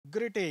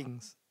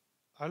Greetings.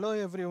 Hello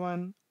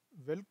everyone.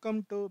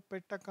 Welcome to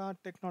Pettaka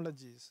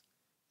Technologies.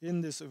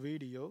 In this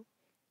video,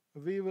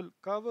 we will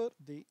cover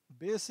the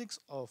basics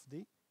of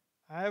the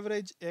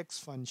average X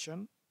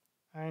function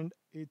and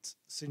its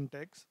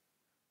syntax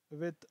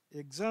with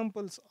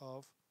examples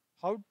of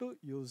how to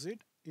use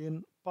it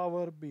in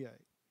Power BI.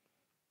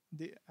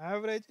 The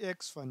average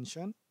X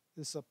function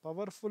is a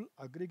powerful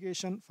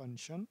aggregation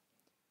function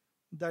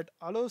that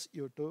allows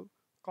you to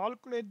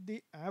calculate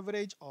the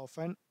average of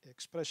an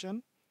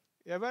expression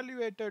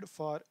evaluated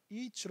for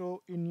each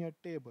row in a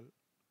table.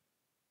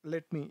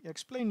 Let me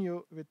explain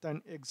you with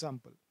an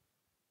example.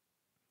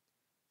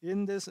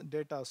 In this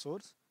data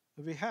source,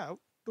 we have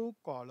two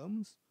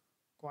columns,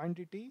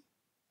 quantity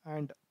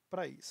and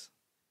price.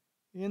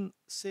 In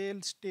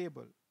sales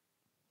table,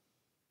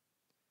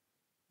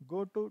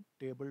 go to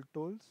table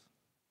tools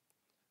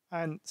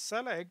and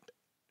select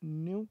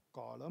new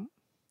column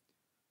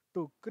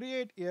to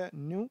create a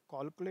new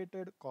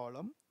calculated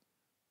column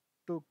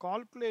to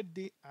calculate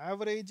the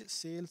average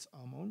sales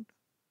amount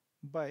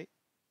by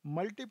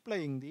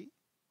multiplying the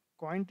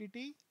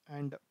quantity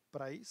and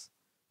price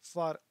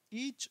for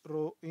each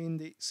row in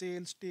the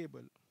sales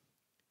table.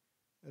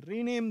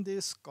 Rename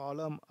this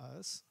column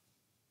as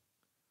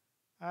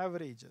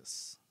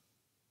averages.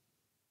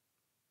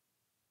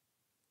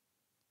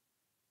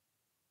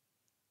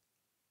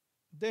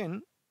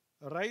 Then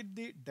write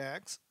the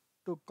DAX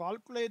to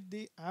calculate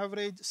the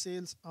average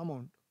sales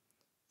amount.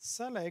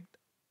 Select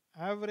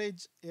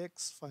average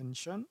X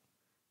function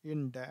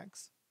in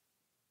DAX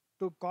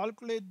to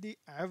calculate the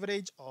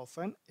average of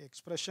an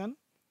expression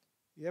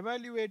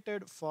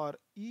evaluated for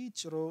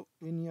each row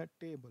in a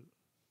table.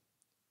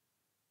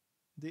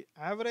 The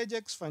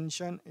AVERAGEX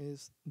function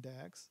is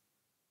DAX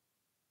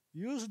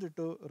used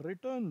to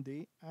return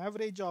the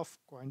average of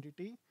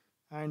quantity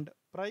and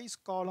price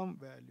column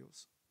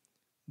values.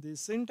 The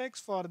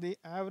syntax for the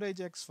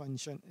AVERAGEX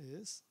function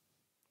is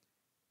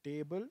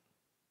table,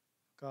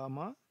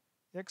 comma,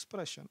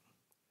 expression.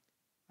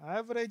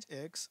 Average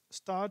X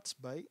starts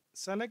by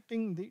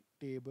selecting the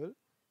table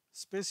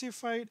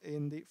specified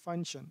in the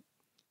function.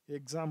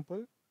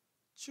 Example,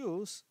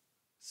 choose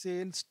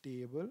sales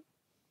table,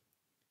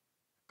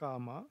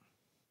 comma,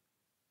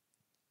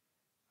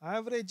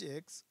 average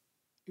X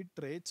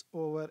iterates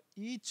over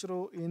each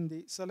row in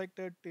the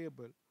selected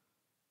table,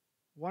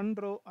 one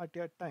row at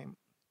a time.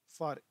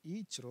 For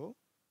each row,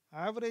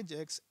 average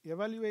X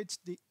evaluates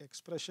the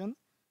expression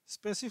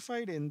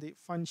specified in the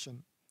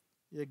function.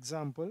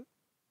 Example,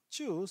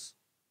 choose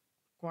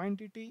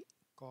quantity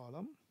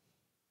column,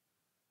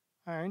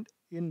 and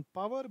in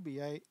Power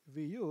BI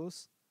we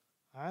use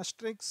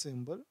asterisk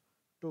symbol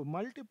to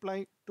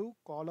multiply two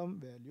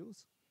column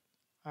values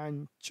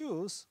and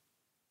choose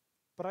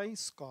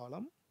price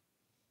column,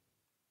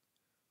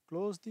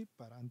 close the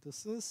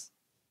parenthesis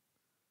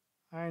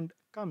and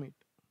commit.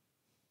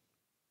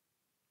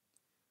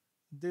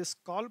 This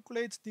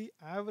calculates the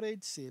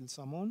average sales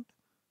amount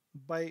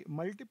by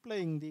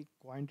multiplying the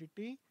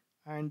quantity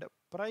and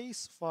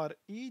price for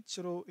each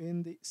row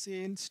in the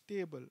sales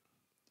table.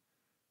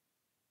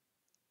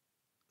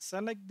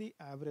 Select the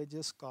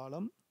averages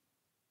column,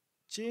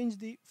 change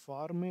the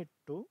format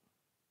to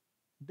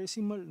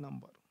decimal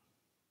number.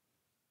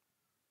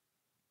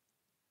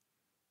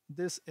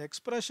 This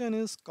expression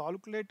is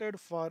calculated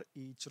for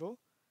each row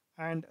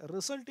and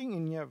resulting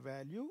in a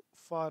value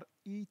for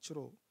each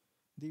row.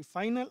 The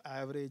final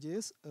average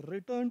is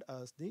returned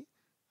as the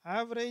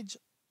average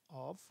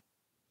of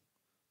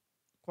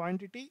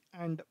quantity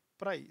and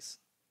price.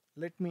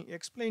 Let me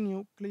explain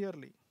you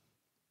clearly.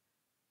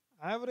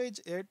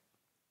 Average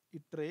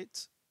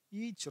iterates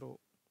each row.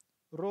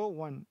 Row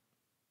 1,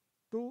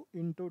 2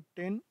 into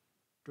 10,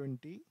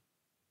 20.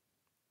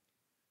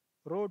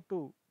 Row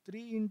 2,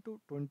 3 into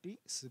 20,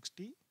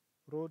 60.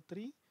 Row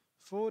 3,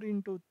 4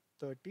 into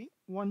 30,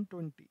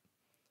 120.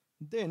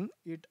 Then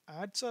it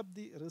adds up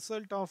the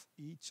result of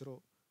each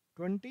row.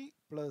 20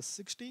 plus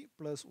 60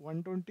 plus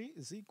 120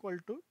 is equal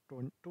to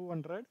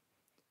 200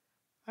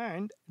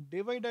 and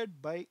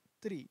divided by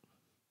 3.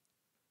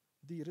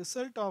 The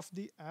result of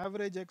the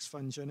average X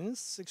function is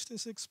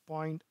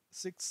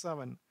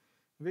 66.67,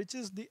 which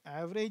is the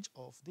average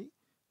of the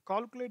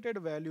calculated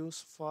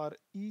values for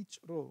each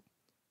row.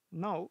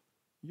 Now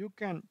you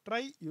can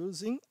try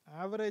using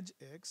average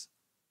X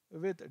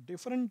with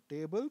different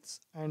tables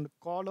and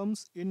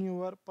columns in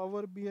your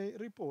Power BI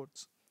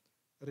reports.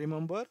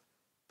 Remember,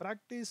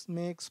 practice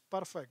makes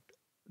perfect.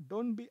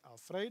 Don't be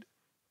afraid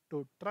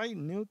to try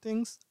new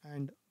things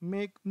and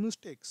make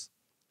mistakes.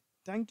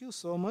 Thank you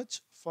so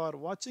much for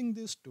watching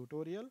this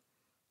tutorial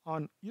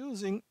on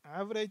using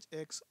average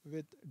X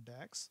with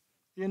DAX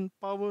in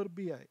Power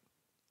BI.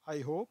 I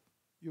hope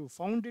you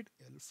found it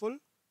helpful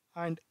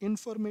and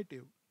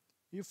informative.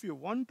 If you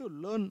want to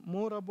learn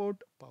more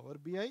about Power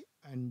BI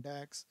and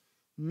DAX,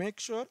 make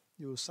sure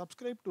you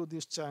subscribe to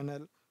this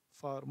channel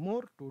for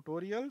more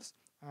tutorials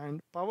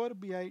and Power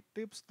BI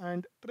tips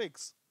and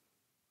tricks.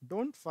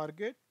 Don't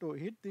forget to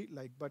hit the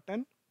like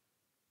button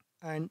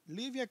and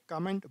leave a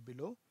comment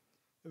below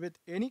with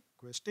any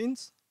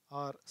questions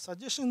or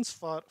suggestions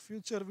for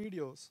future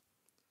videos.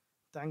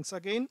 Thanks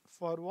again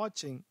for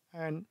watching,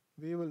 and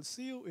we will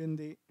see you in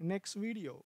the next video.